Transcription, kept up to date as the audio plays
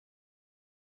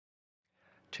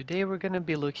Today we're going to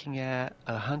be looking at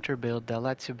a hunter build that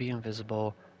lets you be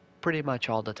invisible pretty much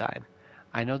all the time.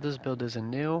 I know this build isn't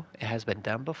new, it has been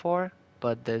done before,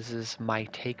 but this is my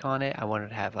take on it. I wanted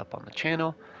to have up on the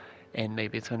channel, and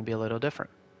maybe it's going to be a little different.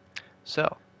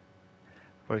 So,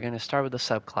 we're going to start with the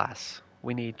subclass.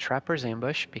 We need Trapper's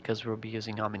Ambush because we'll be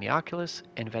using Omnioculus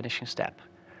and Vanishing Step.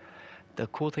 The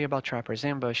cool thing about Trapper's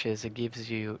Ambush is it gives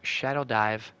you Shadow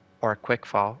Dive, or Quick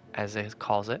Fall as it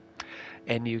calls it,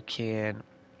 and you can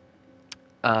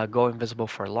go invisible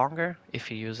for longer.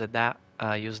 If you use that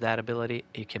ability,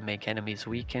 you can make enemies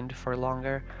weakened for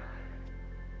longer,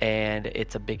 and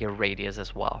it's a bigger radius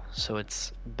as well. So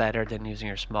it's better than using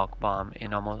your smoke bomb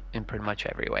in pretty much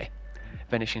every way.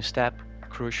 Vanishing step,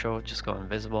 crucial, just go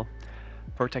invisible.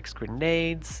 Vortex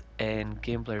grenades and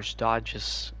Gambler's dodge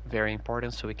is very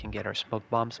important so we can get our smoke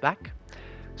bombs back.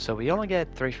 So we only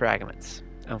get 3 fragments,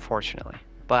 unfortunately.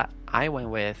 But I went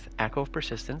with Echo of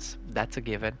Persistence, that's a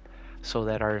given, so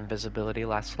that our invisibility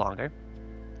lasts longer.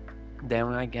 Then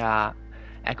I got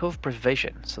Echo of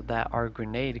Provision, so that our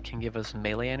grenade can give us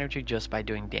melee energy just by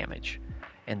doing damage.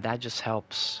 And that just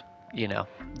helps,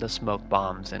 the smoke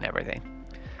bombs and everything.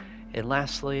 And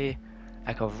lastly,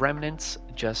 Echo of Remnants,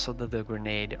 just so that the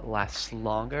grenade lasts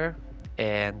longer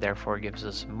and therefore gives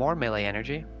us more melee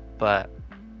energy, but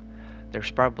there's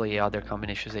probably other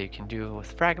combinations that you can do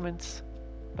with fragments,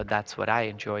 but that's what I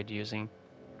enjoyed using.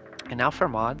 And now for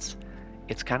mods,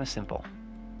 it's kind of simple.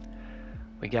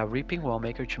 We got Reaping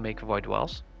Wellmaker to make Void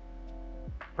Wells,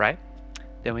 right?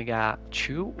 Then we got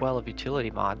 2 Well of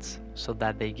Utility mods so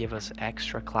that they give us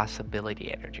extra class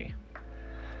ability energy.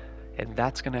 And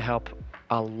that's going to help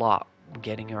a lot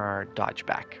getting our dodge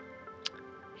back.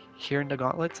 Here in the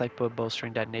gauntlets, I put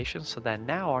Bowstring Detonation so that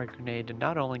now our grenade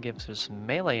not only gives us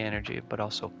melee energy, but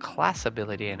also class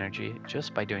ability energy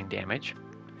just by doing damage.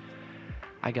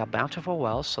 I got Bountiful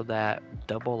Wells so that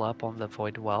double up on the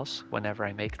Void Wells whenever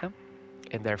I make them,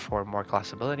 and therefore more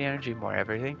class ability energy, more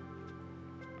everything.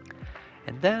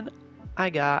 And then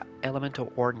I got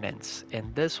Elemental Ordnance,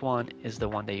 and this one is the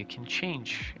one that you can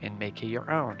change and make it your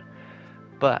own.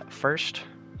 But first,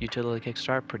 Utility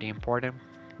Kickstart, pretty important.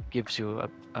 Gives you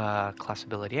a class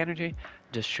ability energy.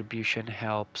 Distribution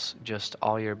helps just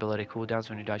all your ability cooldowns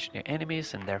when you're dodging your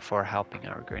enemies, and therefore helping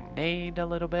our grenade a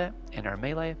little bit and our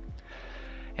melee.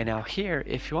 And now here,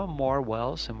 if you want more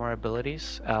wells and more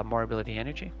abilities, more ability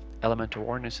energy, Elemental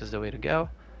Ordnance is the way to go.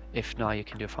 If not, you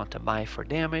can do Font of Might for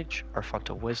damage, or Font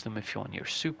of Wisdom if you want your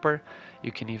super.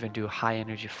 You can even do High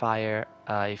Energy Fire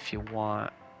if you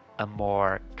want a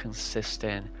more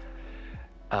consistent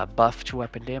buff to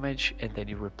weapon damage, and then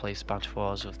you replace Bountiful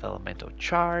Wells with Elemental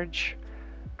Charge.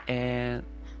 And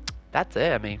that's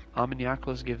it. I mean,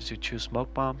 Omnioculus gives you 2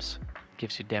 smoke bombs,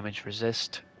 gives you damage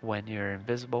resist when you're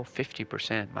invisible,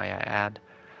 50% might I add.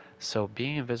 So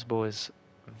being invisible is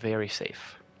very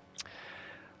safe.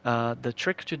 The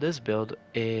trick to this build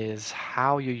is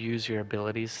how you use your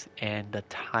abilities and the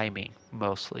timing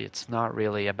mostly. It's not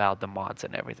really about the mods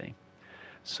and everything.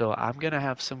 So I'm going to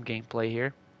have some gameplay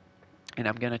here, and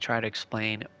I'm going to try to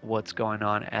explain what's going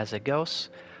on as it goes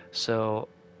so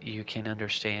you can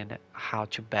understand how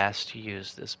to best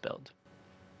use this build.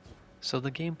 So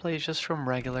the gameplay is just from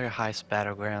regular Heist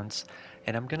Battlegrounds,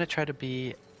 and I'm going to try to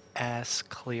be as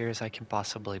clear as I can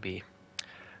possibly be.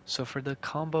 So for the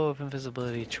combo of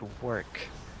invisibility to work,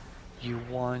 you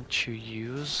want to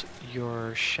use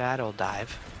your Shadow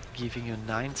Dive, giving you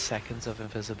 9 seconds of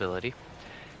invisibility,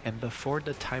 and before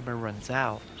the timer runs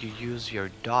out, you use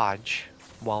your dodge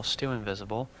while still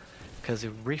invisible, because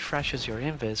it refreshes your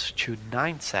invis to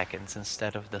 9 seconds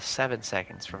instead of the 7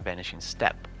 seconds from Vanishing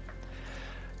Step.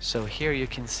 So here you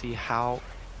can see how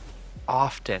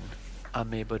often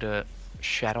I'm able to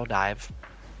Shadow Dive,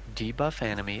 debuff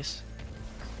enemies,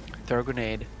 throw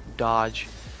grenade, dodge.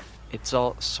 It's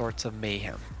all sorts of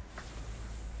mayhem.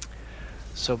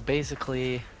 So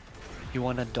basically, you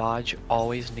want to dodge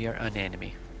always near an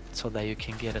enemy so that you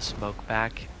can get a smoke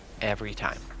back every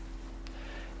time.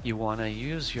 You want to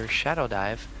use your Shadow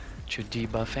Dive to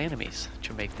debuff enemies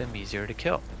to make them easier to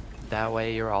kill. That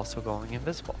way you're also going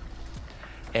invisible.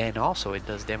 And also it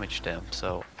does damage to them,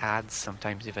 so adds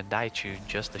sometimes even die to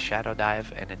just the Shadow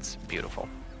Dive, and it's beautiful.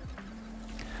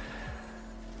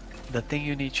 The thing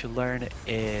you need to learn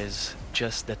is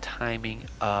just the timing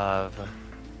of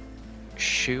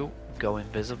shoot, go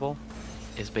invisible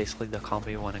is basically the combo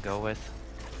you want to go with.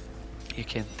 You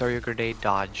can throw your grenade,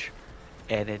 dodge,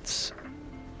 and it's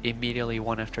immediately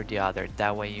one after the other.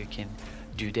 That way you can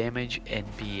do damage and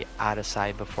be out of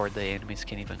sight before the enemies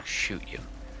can even shoot you.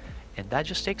 And that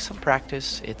just takes some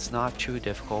practice. It's not too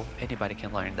difficult. Anybody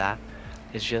can learn that.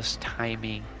 It's just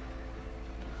timing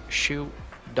shoot,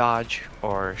 dodge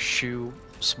or shoot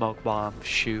smoke bomb,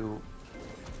 shoot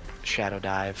shadow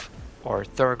dive, or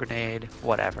throw a grenade,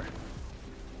 whatever.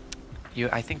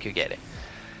 I think you get it.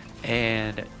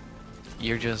 And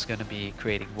you're just gonna be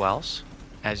creating wells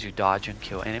as you dodge and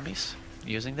kill enemies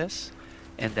using this,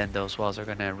 and then those wells are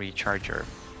gonna recharge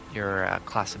your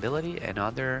class ability and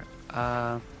other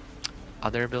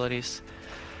abilities,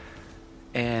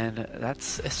 and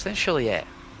that's essentially it.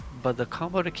 But the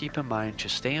combo to keep in mind to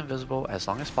stay invisible as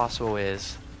long as possible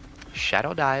is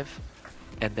shadow dive,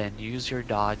 and then use your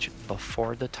dodge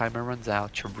before the timer runs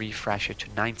out to refresh it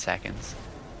to 9 seconds,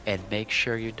 and make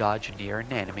sure you dodge near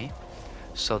an enemy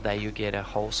so that you get a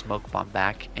whole smoke bomb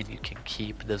back and you can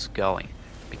keep this going,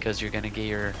 because you're gonna get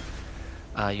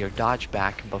your dodge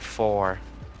back before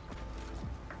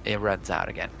it runs out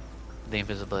again. The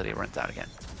invisibility runs out again.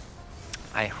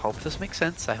 I hope this makes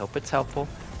sense. I hope it's helpful.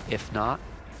 If not,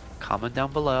 comment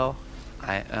down below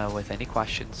with any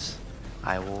questions.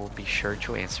 I will be sure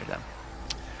to answer them.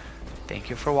 Thank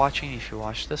you for watching if you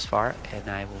watched this far, and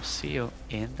I will see you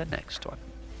in the next one.